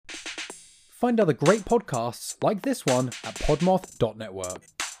Find other great podcasts like this one at podmoth.network.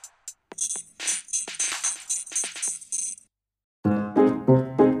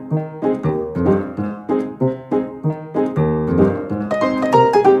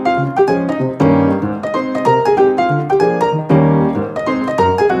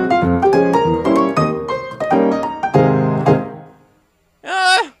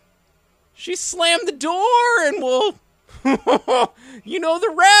 She slammed the door and we'll... you know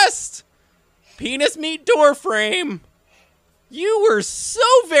the rest. Penis meat door frame. You were so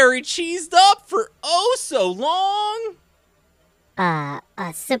very cheesed up for oh so long. A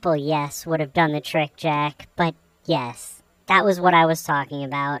simple yes would have done the trick, Jack. But yes, that was what I was talking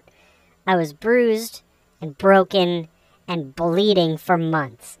about. I was bruised and broken and bleeding for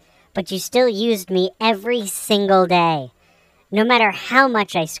months. But you still used me every single day. No matter how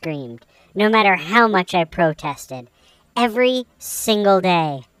much I screamed. No matter how much I protested. Every single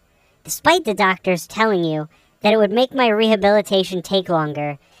day. Despite the doctors telling you that it would make my rehabilitation take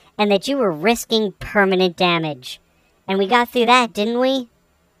longer and that you were risking permanent damage. And we got through that, didn't we?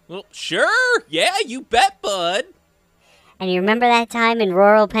 Well, sure. Yeah, you bet, bud. And you remember that time in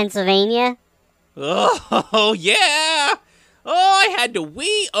rural Pennsylvania? Oh, yeah. Oh, I had to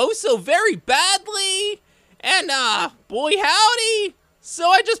wee oh so very badly. And, boy howdy.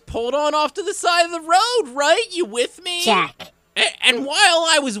 So I just pulled on off to the side of the road, right? You with me? Jack. And while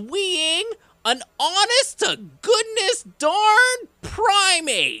I was weeing, an honest-to-goodness darn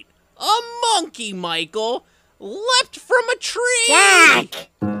primate, a monkey, Michael, leapt from a tree. Jack!